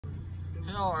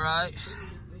All right.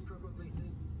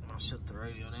 I'll shut the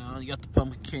radio down. You got the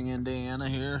Pumpkin King, Indiana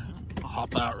here. I'll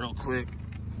hop out real quick.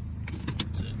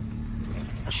 It's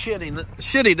a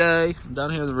shitty day. I'm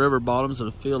down here in the river bottoms of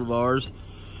a field of ours.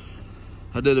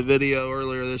 I did a video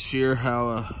earlier this year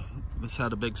how this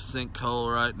had a big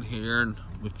sinkhole right in here, and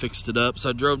we fixed it up. So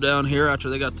I drove down here after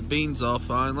they got the beans off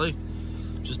finally,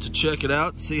 just to check it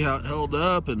out and see how it held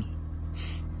up, and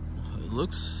it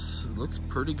looks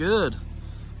pretty good.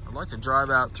 I'd like to drive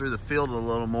out through the field a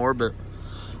little more, but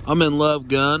I'm in Love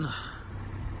Gun,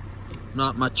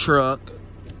 not my truck,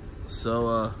 so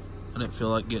I didn't feel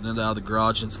like getting it out of the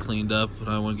garage and it's cleaned up, and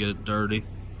I don't want to get it dirty.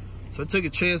 So I took a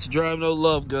chance to drive no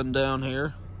Love Gun down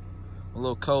here, a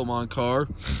little coal mine car,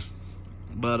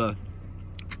 but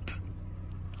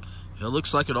it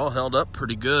looks like it all held up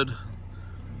pretty good.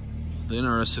 The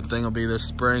interesting thing will be this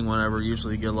spring, whenever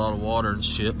usually you get a lot of water and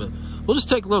shit, but we'll just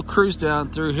take a little cruise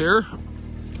down through here.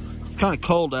 It's kind of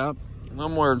cold out.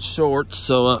 I'm wearing shorts,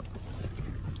 so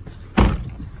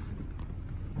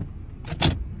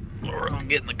we're gonna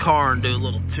get in the car and do a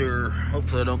little tour.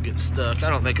 Hopefully I don't get stuck. I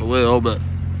don't think I will, but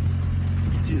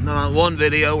you know, one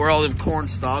video where all them corn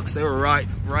stalks, they were right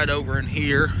over in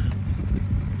here.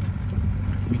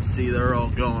 You can see they're all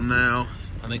gone now.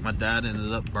 I think my dad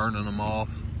ended up burning them off,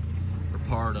 or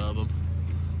part of them.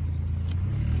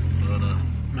 But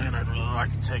man, I'd really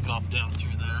like to take off down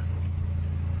through there.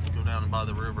 Go down by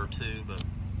the river too, but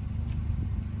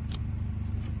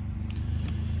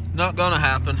not gonna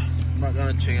happen. I'm not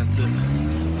gonna chance it.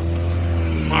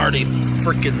 I'm already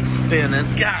freaking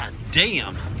spinning. God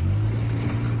damn.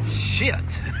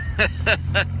 Shit.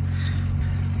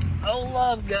 Oh,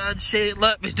 Love God, she ain't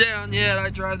let me down yet. I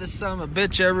drive this son of a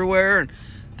bitch everywhere and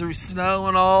through snow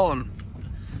and all, and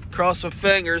cross my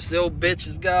fingers, the old bitch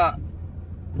has got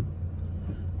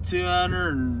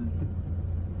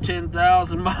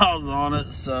 210,000 miles on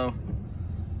it, so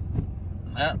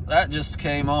that just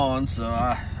came on, so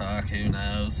who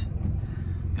knows.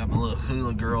 Got my little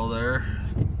hula girl there.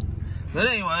 But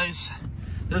anyways,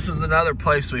 this is another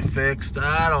place we fixed.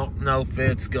 I don't know if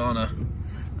it's gonna,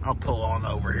 I'll pull on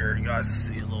over here, you guys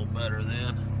see a little better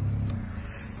then.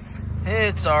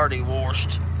 It's already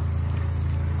washed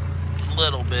a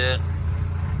little bit.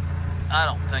 I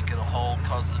don't think it'll hold,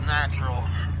 because the natural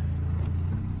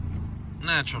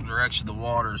direction of the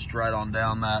water is right on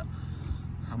down that,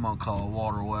 I'm gonna call it a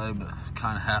waterway, but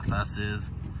kind of half-ass is,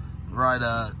 right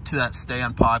to that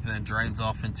standpipe, and then drains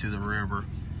off into the river.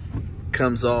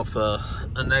 Comes off a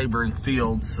neighboring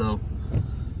field, so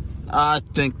I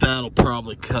think that'll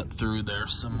probably cut through there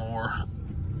some more.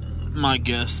 My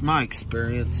guess, my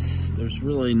experience, there's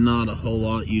really not a whole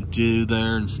lot you do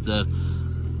there instead,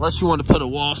 unless you want to put a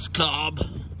wasp cob,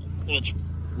 which a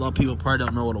lot of people probably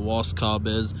don't know what a wasp cob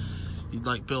is. You'd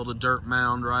like build a dirt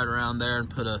mound right around there and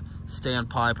put a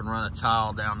standpipe and run a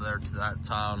tile down there to that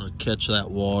tile, and it'd catch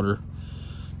that water.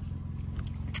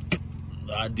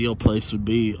 The ideal place would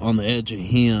be on the edge of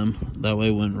him, that way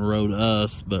it wouldn't erode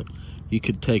us, but you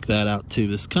could take that out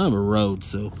too. It's kind of a road,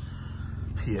 so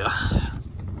yeah,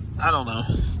 I don't know,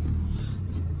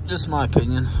 just my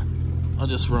opinion. I'll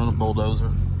just run a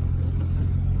bulldozer,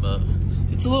 but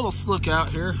it's a little slick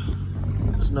out here,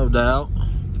 there's no doubt,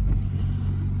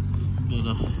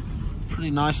 but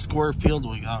pretty nice square field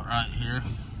we got right here.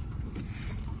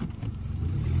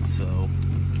 So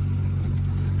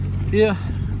yeah,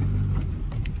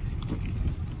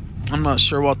 I'm not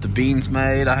sure what the beans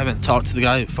made. I haven't talked to the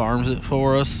guy who farms it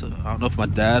for us. I don't know if my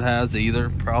dad has either.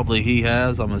 Probably he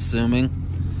has, I'm assuming.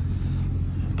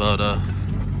 But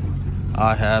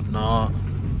I have not.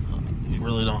 You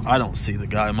really don't. I don't see the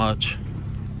guy much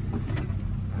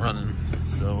running.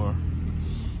 So,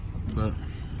 but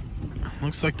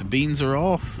looks like the beans are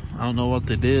off. I don't know what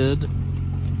they did.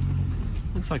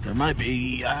 Looks like there might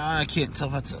be. I can't tell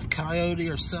if that's a coyote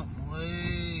or something.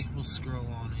 We'll scroll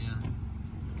on in.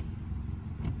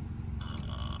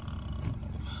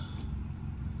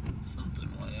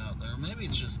 Maybe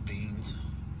it's just beans.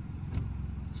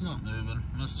 It's not moving.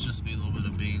 Must just be a little bit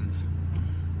of beans.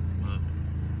 But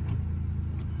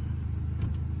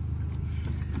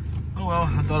oh well,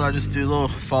 I thought I'd just do a little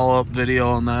follow-up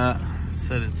video on that.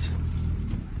 Said I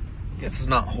guess it's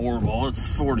not horrible. It's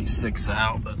 46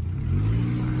 out, but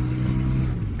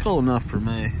it's cool enough for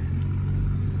me.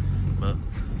 But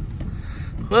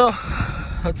well,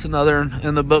 that's another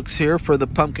in the books here for the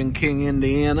Pumpkin King,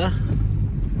 Indiana.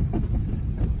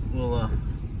 We'll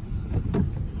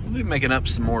be making up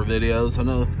some more videos. I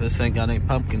know this ain't got any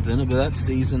pumpkins in it, but that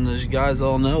season, as you guys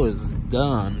all know, is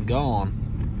done,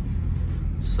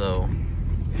 gone. So,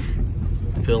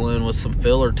 fill in with some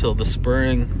filler till the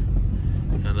spring,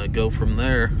 and go from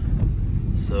there.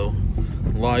 So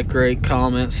like, rate,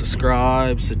 comment,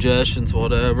 subscribe, suggestions,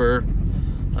 whatever.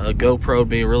 GoPro would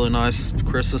be a really nice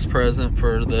Christmas present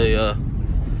for the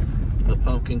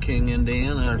Pumpkin King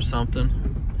Indiana or something.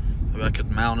 Maybe I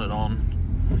could mount it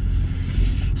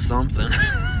on something.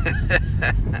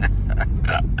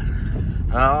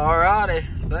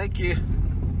 Alrighty, thank you.